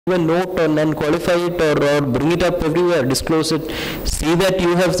a note and qualify it, or bring it up everywhere, disclose it. See that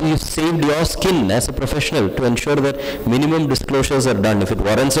you saved your skin as a professional to ensure that minimum disclosures are done. If it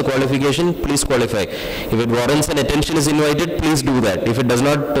warrants a qualification, please qualify. If it warrants an attention is invited, please do that. If it does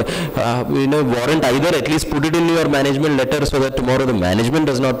not warrant either, at least put it in your management letter so that tomorrow the management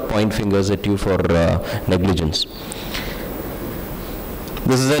does not point fingers at you for negligence.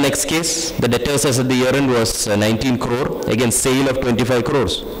 This is the next case. The debtors as at the year end was 19 crore against sale of 25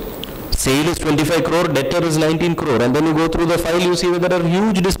 crores. Sale is 25 crore, debtor is 19 crore. And then you go through the file, you see that there are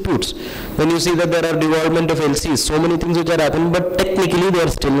huge disputes. Then you see that there are devolvement of LCs, so many things which are happening, but technically they are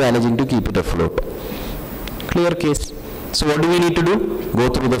still managing to keep it afloat. Clear case. So what do we need to do? Go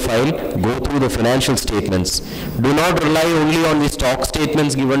through the file, go through the financial statements. Do not rely only on the stock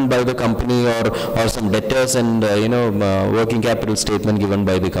statements given by the company or some debtors and working capital statement given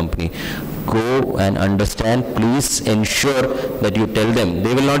by the company. Go and understand. Please ensure that you tell them.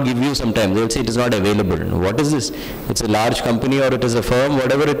 They will not give you some time. They will say it is not available. What is this? It's a large company or it is a firm,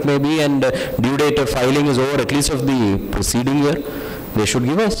 whatever it may be, and due date of filing is over, at least of the preceding year. They should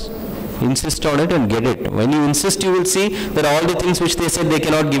give us. Insist on it and get it. When you insist, you will see that all the things which they said they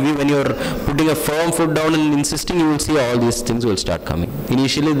cannot give you, when you are putting a firm foot down and insisting, you will see all these things will start coming.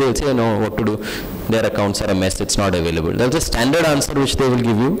 Initially they will say, no, what to do? Their accounts are a mess, it's not available. That's a standard answer which they will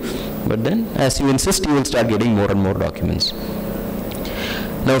give you. But then as you insist, you will start getting more and more documents.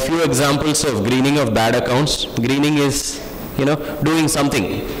 Now a few examples of greening of bad accounts. Greening is, doing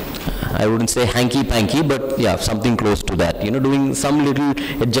something. I wouldn't say hanky-panky, but yeah, something close to that. Doing some little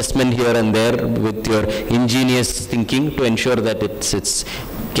adjustment here and there with your ingenious thinking to ensure that it's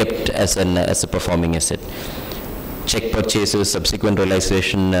kept as a performing asset. Check purchases, subsequent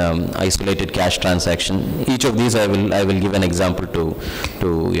realization, isolated cash transaction. Each of these I will give an example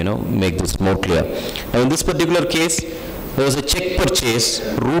to make this more clear. Now in this particular case, there was a check purchase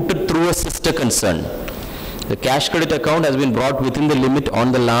routed through a sister concern. The cash credit account has been brought within the limit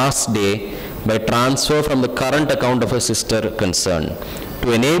on the last day by transfer from the current account of a sister concern.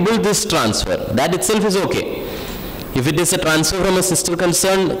 To enable this transfer, that itself is okay. If it is a transfer from a sister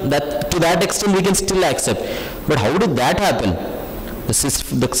concern, that to that extent we can still accept. But how did that happen? The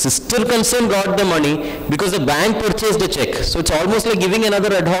sister concern got the money because the bank purchased a check. So it's almost like giving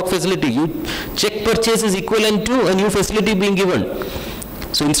another ad hoc facility. Check purchase is equivalent to a new facility being given.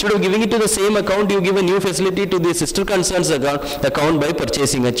 So instead of giving it to the same account, you give a new facility to the sister concern's account by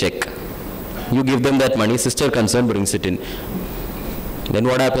purchasing a check. You give them that money, sister concern brings it in. Then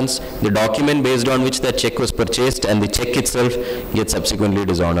what happens? The document based on which that check was purchased and the check itself gets subsequently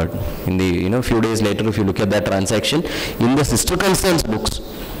dishonored. In the few days later, if you look at that transaction, in the sister concern's books,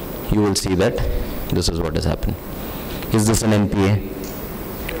 you will see that this is what has happened. Is this an NPA?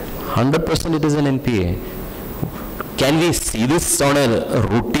 100% it is an NPA. Can we see this on a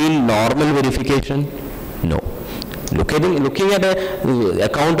routine, normal verification? No. Looking at an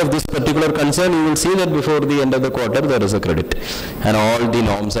account of this particular concern, you will see that before the end of the quarter, there is a credit. And all the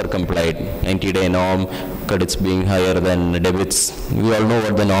norms are complied. 90-day norm, credits being higher than debits. We all know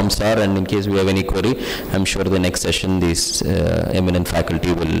what the norms are, and in case we have any query, I'm sure the next session, this eminent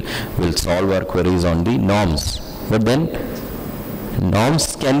faculty will solve our queries on the norms. But then,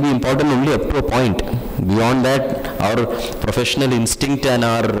 norms can be important only up to a point. Beyond that, our professional instinct and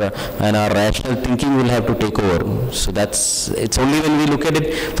our rational thinking will have to take over. So it's only when we look at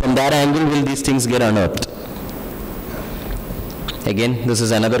it from that angle will these things get unearthed. Again, this is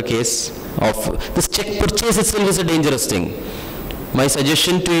another case of this check purchase itself is a dangerous thing. My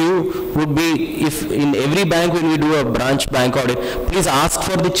suggestion to you would be, if in every bank when we do a branch bank audit, please ask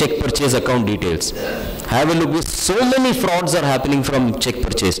for the check purchase account details. Have a look. So many frauds are happening from check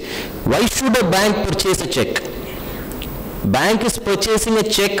purchase. Why should a bank purchase a check? Bank is purchasing a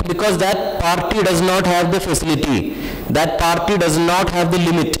check because that party does not have the facility. That party does not have the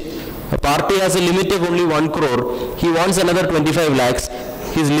limit. A party has a limit of only 1 crore. He wants another 25 lakhs.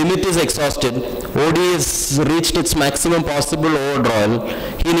 His limit is exhausted. OD has reached its maximum possible overdrawal.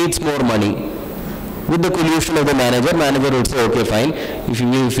 He needs more money. With the collusion of the manager will say, okay, fine.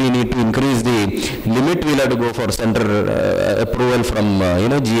 If we need to increase the limit, we'll have to go for center approval from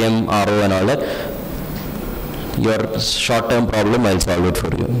GM, RO and all that. Your short-term problem, I'll solve it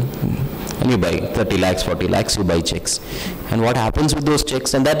for you. And you buy 30 lakhs, 40 lakhs, you buy checks. And what happens with those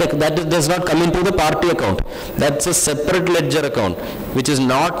checks? And that does not come into the party account. That's a separate ledger account, which is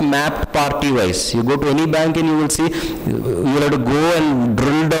not mapped party-wise. You go to any bank and you will see, you will have to go and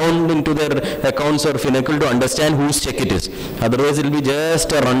drill down into their accounts or finacle to understand whose check it is. Otherwise, it will be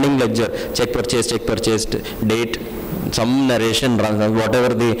just a running ledger. Check purchased, date, some narration,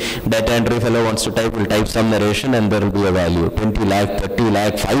 whatever the data entry fellow wants to type, will type some narration and there will be a value. 20 lakh, 30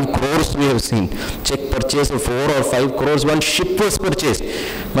 lakh, 5 crores we have seen. Check purchase of 4 or 5 crores, one ship was purchased.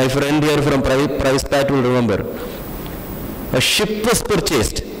 My friend here from Price will remember. A ship was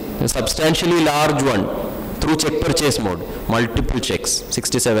purchased, a substantially large one, through check purchase mode. Multiple checks,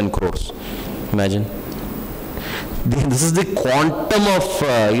 67 crores. Imagine. This is the quantum of,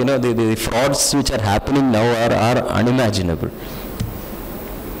 the frauds which are happening now are unimaginable.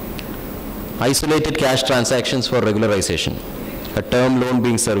 Isolated cash transactions for regularization. A term loan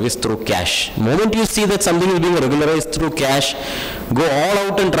being serviced through cash. The moment you see that something is being regularized through cash, go all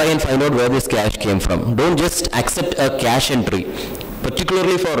out and try and find out where this cash came from. Don't just accept a cash entry.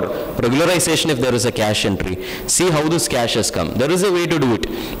 Particularly for regularization, if there is a cash entry, see how this cash has come. There is a way to do it.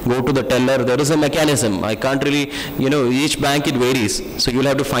 Go to the teller, there is a mechanism. I can't really, each bank it varies. So you'll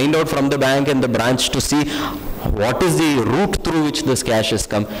have to find out from the bank and the branch to see what is the route through which this cash has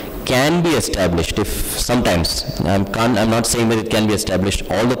come. Can be established if sometimes. I'm not saying that it can be established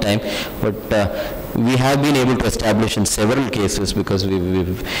all the time, but we have been able to establish in several cases because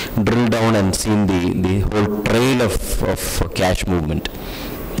we've drilled down and seen the whole trail of cash movement.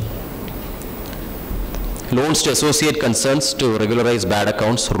 Loans to associate concerns to regularize bad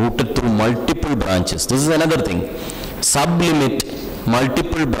accounts routed through multiple branches. This is another thing. Sublimit,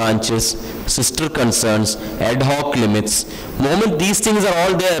 multiple branches, sister concerns, ad hoc limits. Moment these things are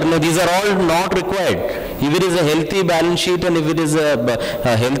all there, these are all not required. If it is a healthy balance sheet and if it is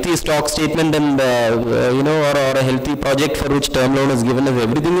a healthy stock statement and or a healthy project for which term loan is given, if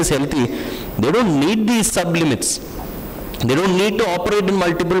everything is healthy, they don't need these sublimits. They don't need to operate in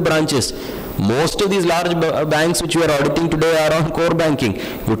multiple branches. Most of these large banks which we are auditing today are on core banking.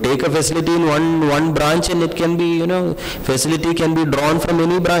 You take a facility in one branch and it can be, facility can be drawn from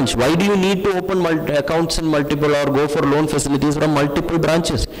any branch. Why do you need to open accounts in multiple or go for loan facilities from multiple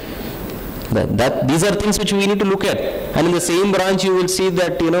branches? These are things which we need to look at. And in the same branch you will see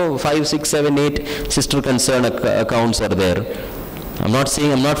that, 5, 6, 7, 8 sister concern accounts are there. I'm not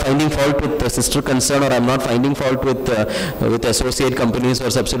finding fault with the sister concern, or I'm not finding fault with associate companies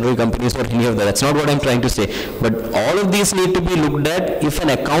or subsidiary companies or any of that. That's not what I'm trying to say. But all of these need to be looked at. If an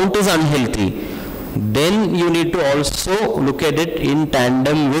account is unhealthy, then you need to also look at it in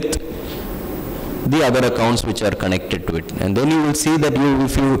tandem with the other accounts which are connected to it. And then you will see that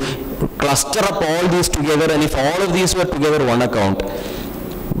if you cluster up all these together, and if all of these were together one account,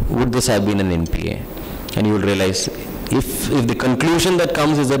 would this have been an NPA? And you will realize, if the conclusion that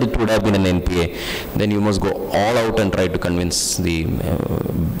comes is that it would have been an NPA, then you must go all out and try to convince the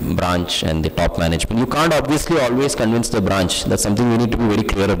branch and the top management. You can't obviously always convince the branch. That's something we need to be very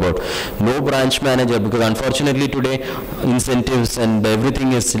clear about. No branch manager, because unfortunately today incentives and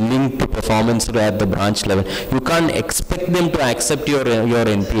everything is linked to performance at the branch level. You can't expect them to accept your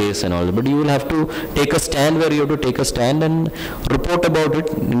NPAs and all, but you will have to take a stand where you have to take a stand and report about it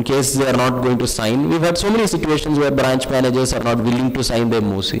in case they are not going to sign. We've had so many situations where branch managers are not willing to sign their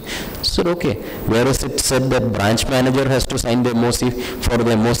MOC. So okay, where is it said that branch manager has to sign their MOC for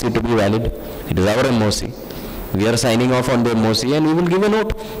the MOC to be valid? It is our MOC. We are signing off on the MOC and we will give a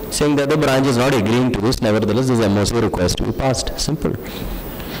note saying that the branch is not agreeing to this. Nevertheless, this MOC request to be passed. Simple.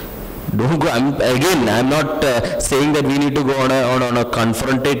 Don't go. I'm not saying that we need to go on a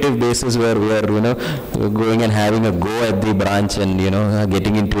confrontative basis where we are, going and having a go at the branch and,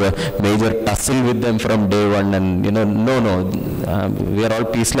 getting into a major tussle with them from day one. And, no. We are all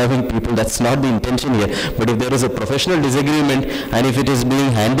peace-loving people. That's not the intention here. But if there is a professional disagreement and if it is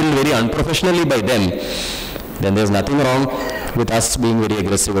being handled very unprofessionally by them, then there's nothing wrong with us being very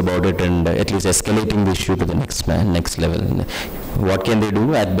aggressive about it and at least escalating the issue to the next level. What can they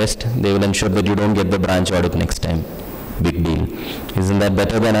do? At best, they will ensure that you don't get the branch audit next time. Big deal. Isn't that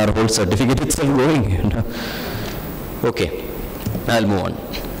better than our whole certificate itself going? Okay, I'll move on.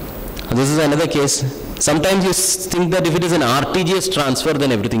 This is another case. Sometimes you think that if it is an RTGS transfer,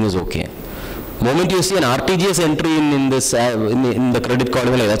 then everything is okay. Moment you see an RTGS entry in the credit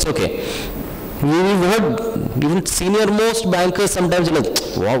column, that's okay. We've heard even senior most bankers sometimes are like,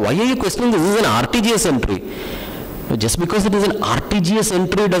 why are you questioning this? This is an RTGS entry. Just because it is an RTGS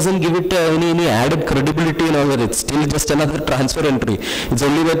entry doesn't give it any added credibility and all that. It's still just another transfer entry. It's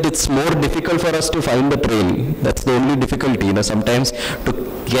only that it's more difficult for us to find the trail. That's the only difficulty. Sometimes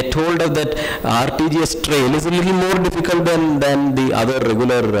to get hold of that RTGS trail is a little more difficult than the other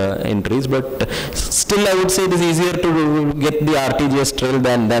regular entries. But still, I would say it is easier to get the RTGS trail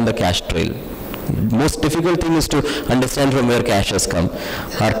than the cash trail. Most difficult thing is to understand from where cash has come.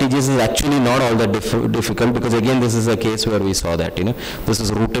 RTGS is actually not all that difficult, because again this is a case where we saw that this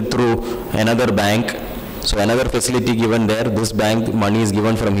is routed through another bank So another facility given there, this bank, money is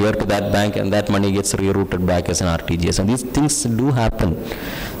given from here to that bank, and that money gets rerouted back as an RTGS. And these things do happen.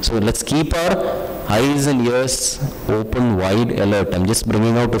 So let's keep our eyes and ears open, wide, alert. I'm just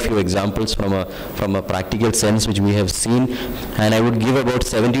bringing out a few examples from a practical sense which we have seen, and I would give about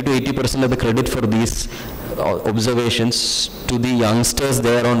 70 to 80% of the credit for these observations to the youngsters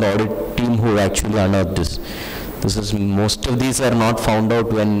there on the audit team who actually unearthed this. Most of these are not found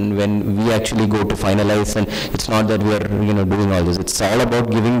out when we actually go to finalize, and it's not that we are doing all this. It's all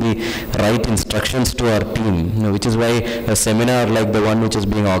about giving the right instructions to our team, which is why a seminar like the one which is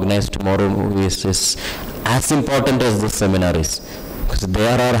being organized tomorrow is as important as this seminar is. Because they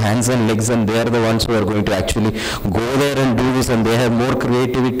are our hands and legs, and they are the ones who are going to actually go there and do this, and they have more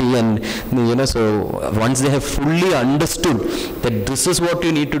creativity, and so once they have fully understood that this is what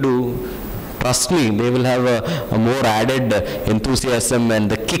you need to do, trust me, they will have a more added enthusiasm and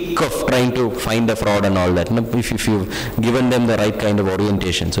the kick of trying to find a fraud and all that, if you've given them the right kind of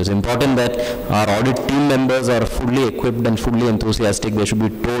orientation. So it's important that our audit team members are fully equipped and fully enthusiastic. They should be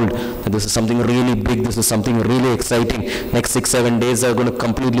told that this is something really big, this is something really exciting. Next 6-7 days are going to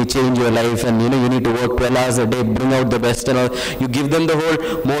completely change your life, and you need to work 12 hours a day, bring out the best and all. You give them the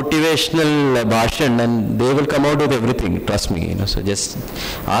whole motivational bhashan, and they will come out with everything, trust me. So just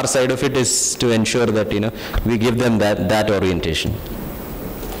our side of it is to ensure that we give them that orientation.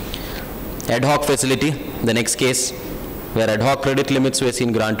 Ad hoc facility, the next case, where ad hoc credit limits were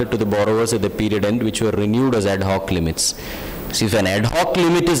seen granted to the borrowers at the period end, which were renewed as ad hoc limits. See, if an ad hoc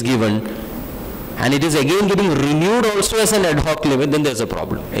limit is given and it is again getting renewed also as an ad hoc limit, then there's a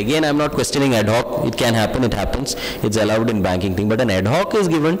problem. Again, I'm not questioning ad hoc. It can happen, it happens. It's allowed in banking thing. But an ad hoc is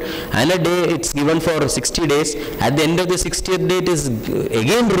given, and a day it's given for 60 days. At the end of the 60th day, it is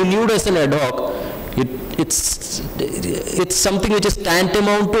again renewed as an ad hoc. It's something which is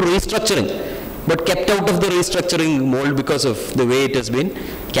tantamount to restructuring, but kept out of the restructuring mold because of the way it has been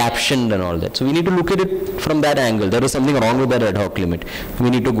captioned and all that. So we need to look at it from that angle. There is something wrong with that ad hoc limit. We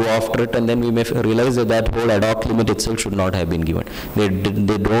need to go after it, and then we may realize that whole ad hoc limit itself should not have been given. They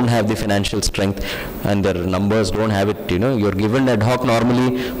don't have the financial strength, and their numbers don't have it. You're given ad hoc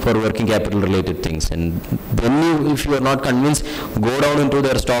normally for working capital related things, and then if you are not convinced, go down into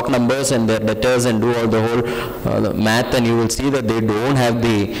their stock numbers and their debtors and do all the whole math, and you will see that they don't have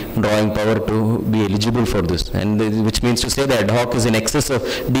the drawing power to be eligible for this, and which means to say that ad hoc is in excess of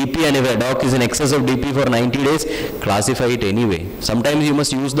DP, and if ad hoc is in excess of DP for 90 days, classify it anyway. Sometimes you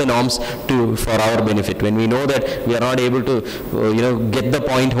must use the norms for our benefit. When we know that we are not able to get the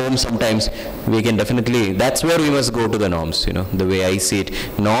point home, sometimes we can definitely, that's where we must go to the norms. The way I see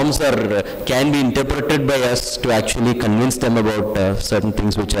it, norms can be interpreted by us to actually convince them about certain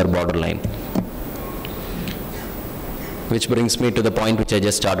things which are borderline. Which brings me to the point which I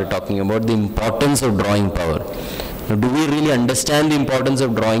just started talking about, the importance of drawing power. Now, do we really understand the importance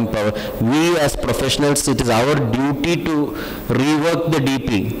of drawing power? We as professionals, it is our duty to rework the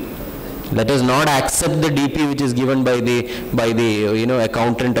DP. Let us not accept the DP which is given by the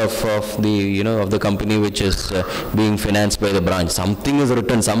accountant of the company which is being financed by the branch. Something is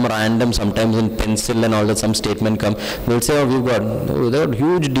written, some random, sometimes in pencil and all that, some statement come. They will say, oh, we've got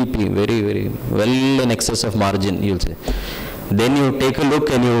huge DP, very, very well in excess of margin, you'll say. Then you take a look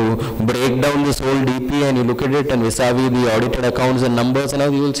and you break down this whole DP and you look at it, and vis-a-vis the audited accounts and numbers, and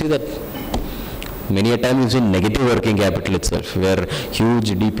all, you will see that many a time you've seen negative working capital itself, where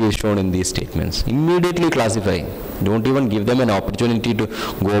huge DP is shown in these statements. Immediately classify. Don't even give them an opportunity to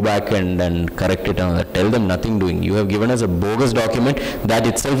go back and correct it. Tell them nothing doing. You have given us a bogus document. That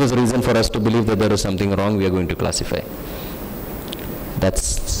itself is reason for us to believe that there is something wrong. We are going to classify. That's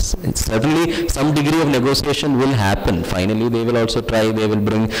certainly some degree of negotiation will happen. Finally, they will also try. They will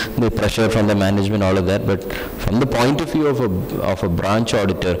bring the pressure from the management, all of that. But from the point of view of a branch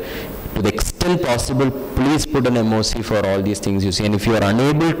auditor, to the extent possible, please put an MOC for all these things you see. And if you are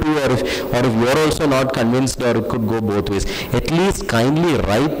unable to, or if you are also not convinced, or it could go both ways, at least kindly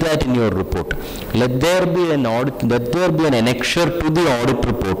write that in your report. Let there be an audit. Let there be an annexure to the audit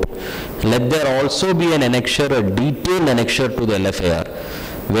report. Let there also be an annexure, a detailed annexure to the LFAR,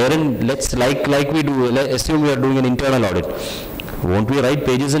 wherein let's like we do. Assume we are doing an internal audit. Won't we write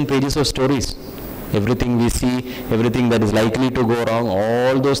pages and pages of stories? Everything we see, everything that is likely to go wrong,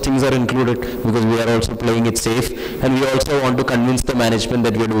 all those things are included, because we are also playing it safe, and we also want to convince the management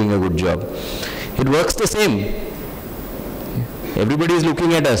that we are doing a good job. It works the same. Everybody is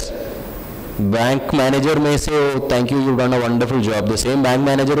looking at us. Bank manager may say, oh, thank you, you've done a wonderful job. The same bank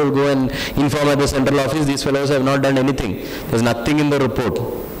manager will go and inform at the central office, these fellows have not done anything. There's nothing in the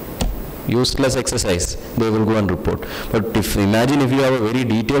report. Useless exercise. They will go and report. But imagine if you have a very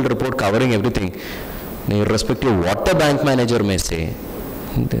detailed report covering everything, irrespective of what the bank manager may say.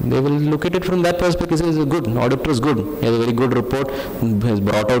 They will look at it from that perspective. Say, it's good, auditor is good, he has a very good report, has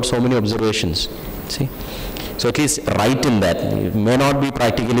brought out so many observations. See? So at least write in that. It may not be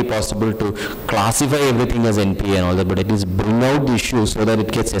practically possible to classify everything as NPA and all that, but at least bring out the issue so that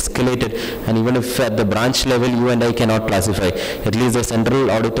it gets escalated. And even if at the branch level you and I cannot classify, at least the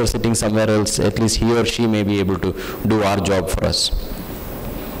central auditor sitting somewhere else, at least he or she may be able to do our job for us.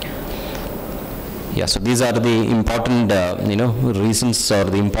 Yeah, so these are the important, reasons or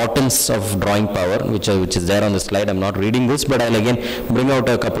the importance of drawing power, which is there on the slide. I'm not reading this, but I'll again bring out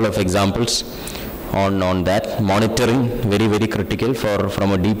a couple of examples on that. Monitoring, very, very critical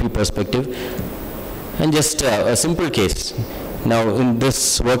from a DP perspective. And just a simple case. Now, in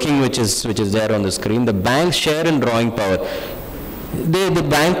this working which is there on the screen, the bank's share in drawing power. The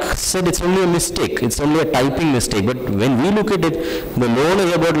bank said it's only a mistake. It's only a typing mistake. But when we look at it, the loan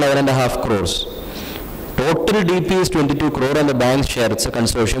is about 11.5 crores. Total DP is 22 crore and the bank's share, it's a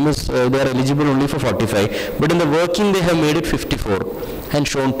consortium, is they are eligible only for 45. But in the working they have made it 54 and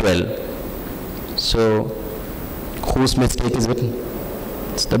shown 12. So whose mistake is it?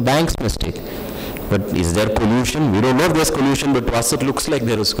 It's the bank's mistake. But is there collusion? We don't know if there's collusion, but to us it looks like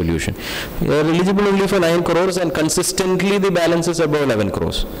there is collusion. You are eligible only for 9 crores and consistently the balance is above 11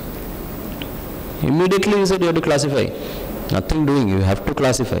 crores. Immediately you said you have to classify. Nothing doing, you have to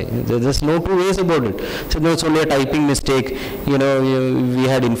classify. There's no two ways about it. So no, it's only a typing mistake. We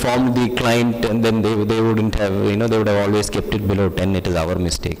had informed the client and then they wouldn't have, they would have always kept it below 10. It is our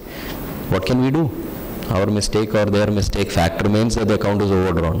mistake. What can we do? Our mistake or their mistake, fact remains that the account is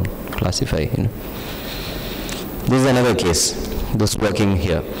overdrawn. Classify, This is another case, this working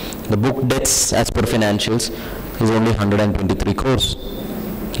here. The book debts as per financials is only 123 crores.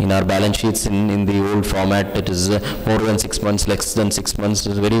 In our balance sheets, in the old format, it is more than 6 months, less than 6 months,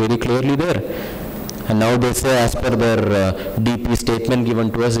 is very, very clearly there. And now they say, as per their DP statement given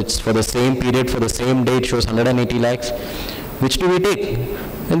to us, it's for the same period, for the same date, shows 180 lakhs. Which do we take?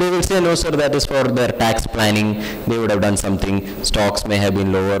 And they will say, no sir, that is for their tax planning, they would have done something, stocks may have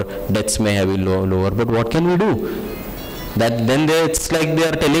been lower, debts may have been lower, but what can we do? That then it's like they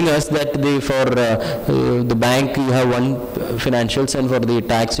are telling us that for the bank you have one financials and for the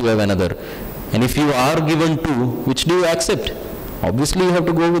tax you have another. And if you are given two, which do you accept? Obviously you have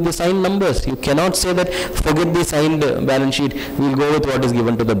to go with the signed numbers. You cannot say that forget the signed balance sheet, we will go with what is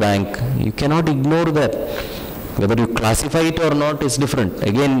given to the bank. You cannot ignore that. Whether you classify it or not is different.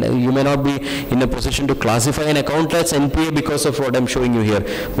 Again, you may not be in a position to classify an account as NPA because of what I'm showing you here,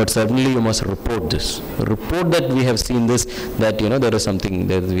 but certainly you must report this. Report that we have seen this, that there is something,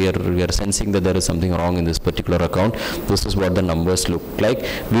 that we are sensing that there is something wrong in this particular account. This is what the numbers look like.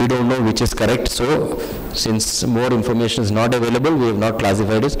 We don't know which is correct, so since more information is not available, we have not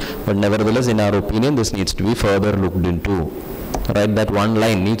classified it, but nevertheless, in our opinion, this needs to be further looked into. Right, that one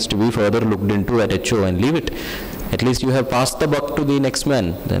line needs to be further looked into at HO and leave it. At least you have passed the buck to the next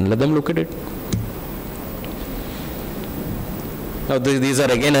man, then let them look at it. Now these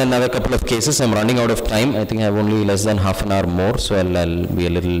are again another couple of cases. I'm running out of time. I think I have only less than half an hour more, so I'll be a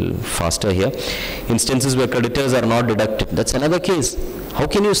little faster here. Instances where creditors are not deducted. That's another case. How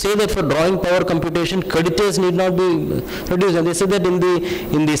can you say that for drawing power computation, creditors need not be reduced? And they say that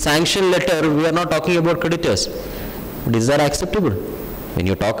in the sanction letter, we are not talking about creditors. But is that acceptable? When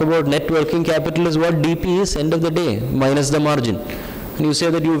you talk about net working capital is what DP is, end of the day, minus the margin. And you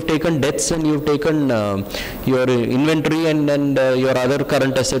say that you've taken debts and you've taken your inventory and your other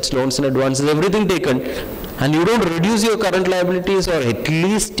current assets, loans and advances, everything taken. And you don't reduce your current liabilities, or at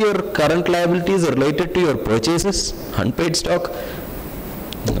least your current liabilities related to your purchases, unpaid stock.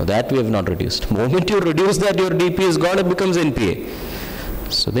 No, that we have not reduced. The moment you reduce that, your DP is gone, it becomes NPA.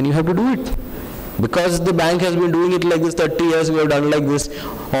 So then you have to do it. Because the bank has been doing it like this 30 years, we have done like this,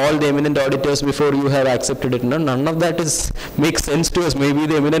 all the eminent auditors before you have accepted it. No, none of that makes sense to us. Maybe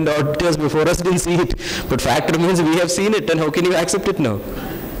the eminent auditors before us didn't see it, but fact remains we have seen it, and how can you accept it now?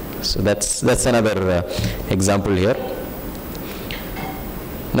 So that's another example here.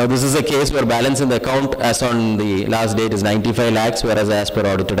 Now this is a case where balance in the account as on the last date is 95 lakhs, whereas as per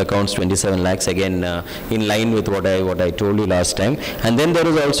audited accounts 27 lakhs, again in line with what I told you last time. And then there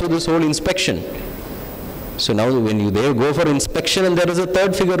is also this whole inspection. So now when they go for inspection, and there is a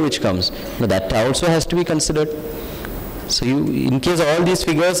third figure which comes. Now that also has to be considered. So in case all these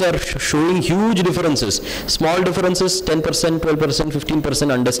figures are showing huge differences, small differences, 10%, 12%,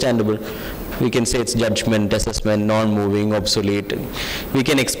 15%, understandable. We can say it's judgment, assessment, non-moving, obsolete. We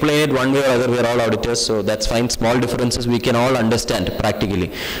can explain it one way or other. We are all auditors, so that's fine. Small differences we can all understand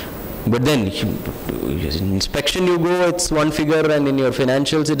practically. But then, inspection you go, it's one figure, and in your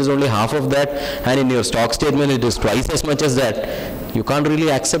financials it is only half of that, and in your stock statement it is twice as much as that. You can't really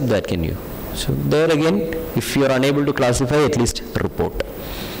accept that, can you? So there again, if you are unable to classify, at least report.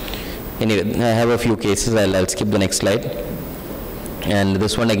 Anyway, I have a few cases. I'll skip the next slide. And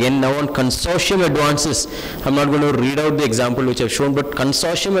this one again, now on consortium advances, I'm not going to read out the example which I've shown, but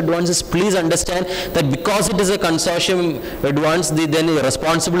consortium advances, please understand that because it is a consortium advance, then the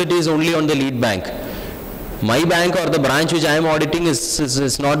responsibility is only on the lead bank. My bank or the branch which I am auditing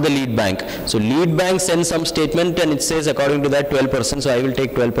is not the lead bank. So lead bank sends some statement and it says according to that 12%, so I will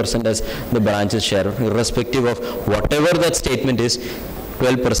take 12% as the branch's share, irrespective of whatever that statement is.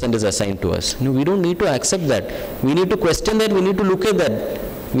 12% is assigned to us. No, we don't need to accept that. We need to question that. We need to look at that.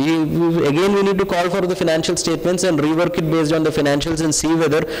 Again, we need to call for the financial statements and rework it based on the financials and see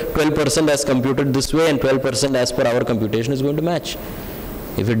whether 12% as computed this way and 12% as per our computation is going to match.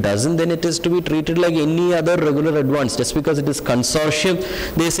 If it doesn't, then it is to be treated like any other regular advance. Just because it is consortium,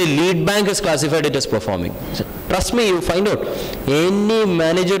 they say lead bank is classified it as performing. So, trust me, you find out. Any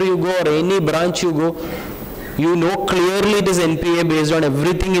manager you go or any branch you go, you know clearly it is NPA based on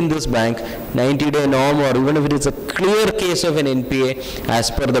everything in this bank, 90-day norm, or even if it is a clear case of an NPA as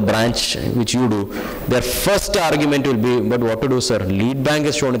per the branch which you do, their first argument will be, but what to do, sir? Lead bank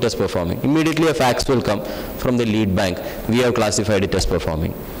has shown it as performing. Immediately a fax will come from the lead bank. We have classified it as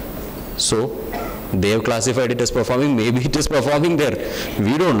performing. So they have classified it as performing. Maybe it is performing there.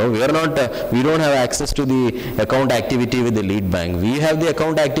 We don't know. We are not. We don't have access to the account activity with the lead bank. We have the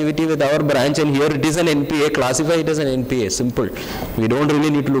account activity with our branch, and here it is an NPA. Classify it as an NPA. Simple. We don't really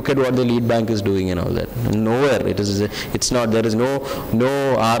need to look at what the lead bank is doing and all that. Nowhere. It is. It's not. There is no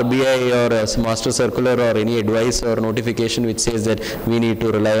RBI or a master circular or any advice or notification which says that we need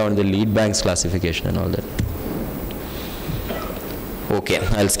to rely on the lead bank's classification and all that. Okay,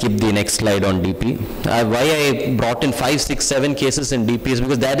 I'll skip the next slide on DP. Why I brought in 5, 6, 7 cases in DP is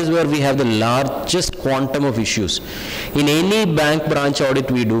because that is where we have the largest quantum of issues. In any bank branch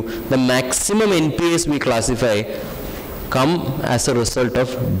audit we do, the maximum NPAs we classify come as a result of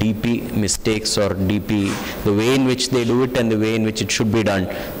DP mistakes or DP, the way in which they do it and the way in which it should be done.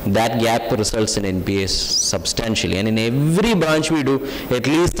 That gap results in NPAs substantially. And in every branch we do, at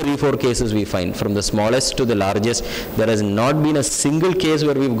least 3, 4 cases we find. From the smallest to the largest, there has not been a single case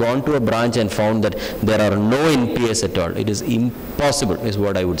where we've gone to a branch and found that there are no NPAs at all. It is impossible, is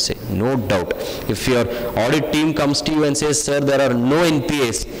what I would say, no doubt. If your audit team comes to you and says, sir, there are no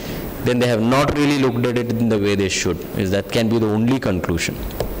NPAs, then they have not really looked at it in the way they should. That can be the only conclusion.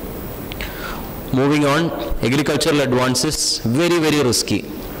 Moving on, agricultural advances, very, very risky.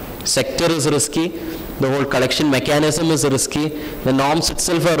 Sector is risky. The whole collection mechanism is risky. The norms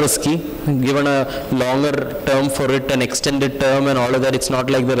itself are risky. Given a longer term for it, an extended term and all of that, it's not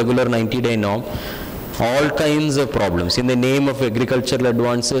like the regular 90-day norm. All kinds of problems. In the name of agricultural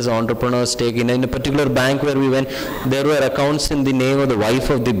advances, entrepreneurs take in a particular bank where we went, there were accounts in the name of the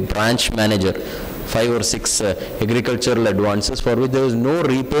wife of the branch manager, 5 or 6 agricultural advances for which there was no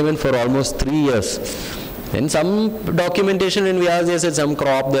repayment for almost 3 years. Then some documentation when we asked, they said some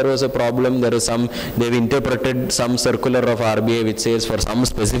crop, there was a problem, there is some, they've interpreted some circular of RBI which says for some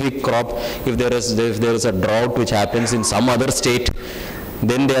specific crop, if there is a drought which happens in some other state,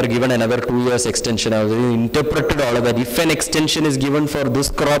 then they are given another 2 years extension. I have interpreted all of that. If an extension is given for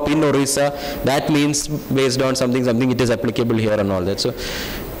this crop in Orissa, that means based on something it is applicable here and all that. So,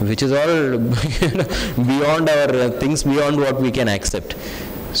 which is all beyond our things, beyond what we can accept.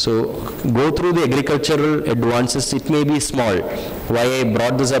 So, go through the agricultural advances. It may be small. Why I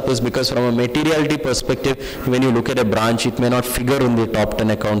brought this up is because from a materiality perspective, when you look at a branch, it may not figure in the top 10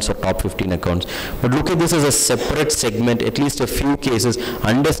 accounts or top 15 accounts. But look at this as a separate segment, at least a few cases,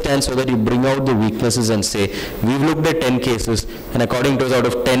 understand so that you bring out the weaknesses and say, we've looked at 10 cases, and according to us, out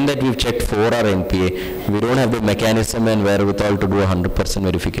of 10 that we've checked, 4 are NPA. We don't have the mechanism and wherewithal to do 100%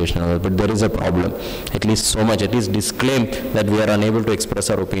 verification, but there is a problem. At least so much, at least disclaim that we are unable to express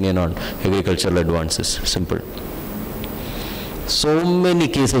our opinion on agricultural advances. Simple. So many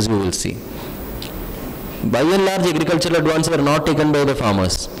cases you will see. By and large, agricultural advances are not taken by the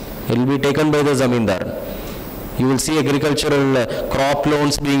farmers. It will be taken by the zamindar. You will see agricultural crop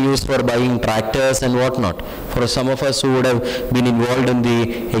loans being used for buying tractors and whatnot. For some of us who would have been involved in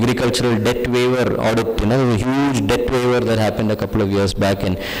the agricultural debt waiver audit, the huge debt waiver that happened a couple of years back,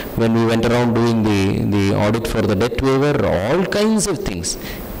 and when we went around doing the audit for the debt waiver, all kinds of things.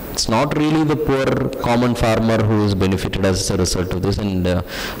 It's not really the poor common farmer who is benefited as a result of this. And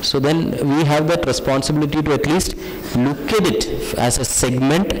so then we have that responsibility to at least look at it as a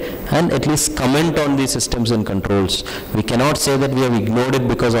segment and at least comment on the systems and controls. We cannot say that we have ignored it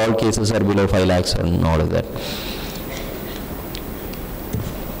because all cases are below 5 lakhs and all of that.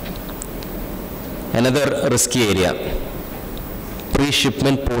 Another risky area: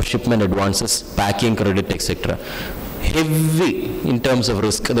 pre-shipment, post-shipment advances, packing credit, etc. Heavy in terms of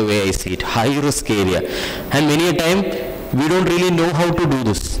risk, the way I see it, high risk area. And many a time, we don't really know how to do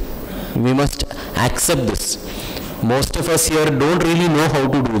this. We must accept this. Most of us here don't really know how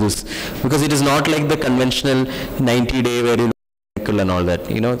to do this, because it is not like the conventional 90-day where you and all that,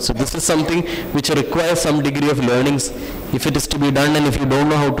 So this is something which requires some degree of learnings if it is to be done, and if you don't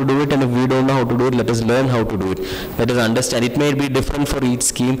know how to do it, and if we don't know how to do it, let us learn how to do it. Let us understand. It may be different for each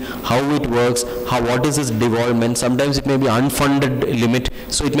scheme, how it works, what is its devolvement. Sometimes it may be unfunded limit,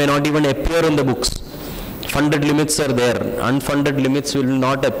 so it may not even appear in the books. Funded limits are there. Unfunded limits will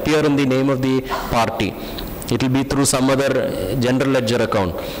not appear in the name of the party. It will be through some other general ledger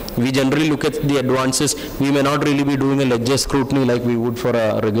account. We generally look at the advances. We may not really be doing a ledger scrutiny like we would for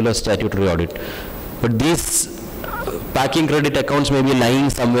a regular statutory audit. But these packing credit accounts may be lying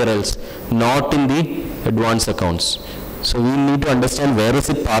somewhere else, not in the advance accounts. So we need to understand where is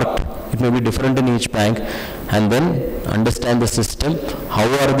it parked. It may be different in each bank, and then understand the system. How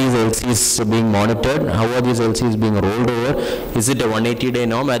are these LCs being monitored? How are these LCs being rolled over? Is it a 180-day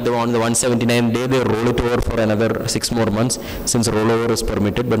norm? On the 179th day, they roll it over for another 6 more months, since rollover is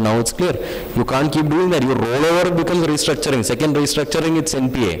permitted. But now it's clear. You can't keep doing that. You roll over, it becomes restructuring. Second restructuring, it's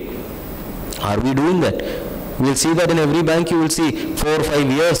NPA. Are we doing that? We'll see that in every bank. You will see 4 or 5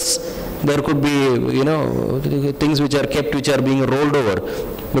 years. There could be, things which are kept, which are being rolled over,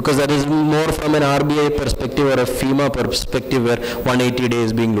 because that is more from an RBI perspective or a FEMA perspective, where 180 days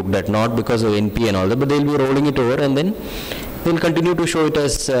is being looked at, not because of NP and all that, but they'll be rolling it over, and then they'll continue to show it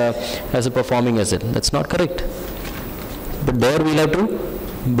as a performing asset. That's not correct. But there we'll have to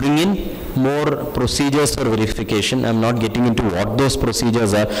bring in more procedures for verification. I'm not getting into what those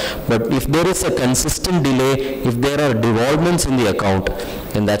procedures are, but if there is a consistent delay, if there are devolvements in the account,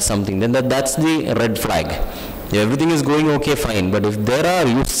 then that's something. Then that's the red flag. Everything is going okay, fine, but if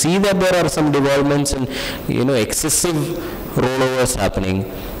you see that there are some devolvements and excessive rollovers happening,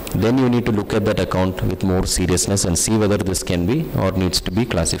 then you need to look at that account with more seriousness and see whether this can be or needs to be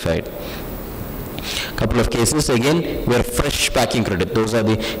classified. Couple of cases again where fresh packing credit. Those are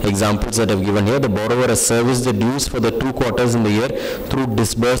the examples that I've given here. The borrower has serviced the dues for the 2 quarters in the year through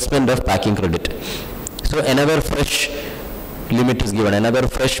disbursement of packing credit. So another fresh limit is given, another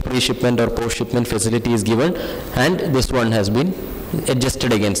fresh pre-shipment or post-shipment facility is given, and this one has been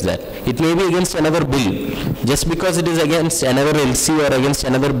adjusted against that. It may be against another bill. Just because it is against another LC or against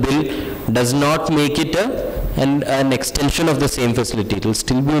another bill does not make it an extension of the same facility. It will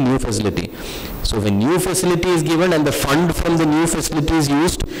still be a new facility. So if a new facility is given and the fund from the new facility is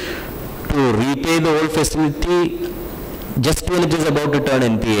used to repay the old facility just when it is about to turn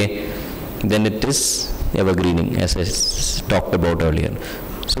NPA, then it is evergreening, as I talked about earlier.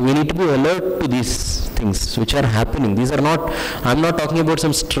 So we need to be alert to these things which are happening. These are not, I'm not talking about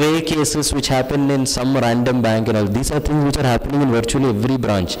some stray cases which happen in some random bank and all. These are things which are happening in virtually every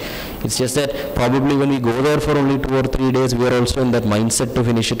branch. It's just that probably when we go there for only 2 or 3 days, we are also in that mindset to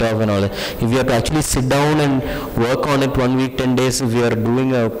finish it off and all that. If we have to actually sit down and work on it 1 week, 10 days, if we are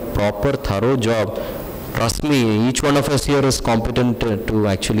doing a proper, thorough job, trust me, each one of us here is competent to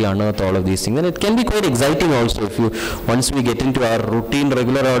actually unearth all of these things. And it can be quite exciting also. Once we get into our routine,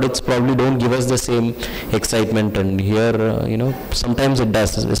 regular audits probably don't give us the same excitement. And here, sometimes it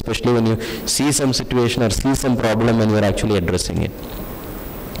does, especially when you see some situation or see some problem and you're actually addressing it.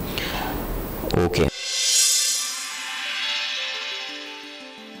 Okay.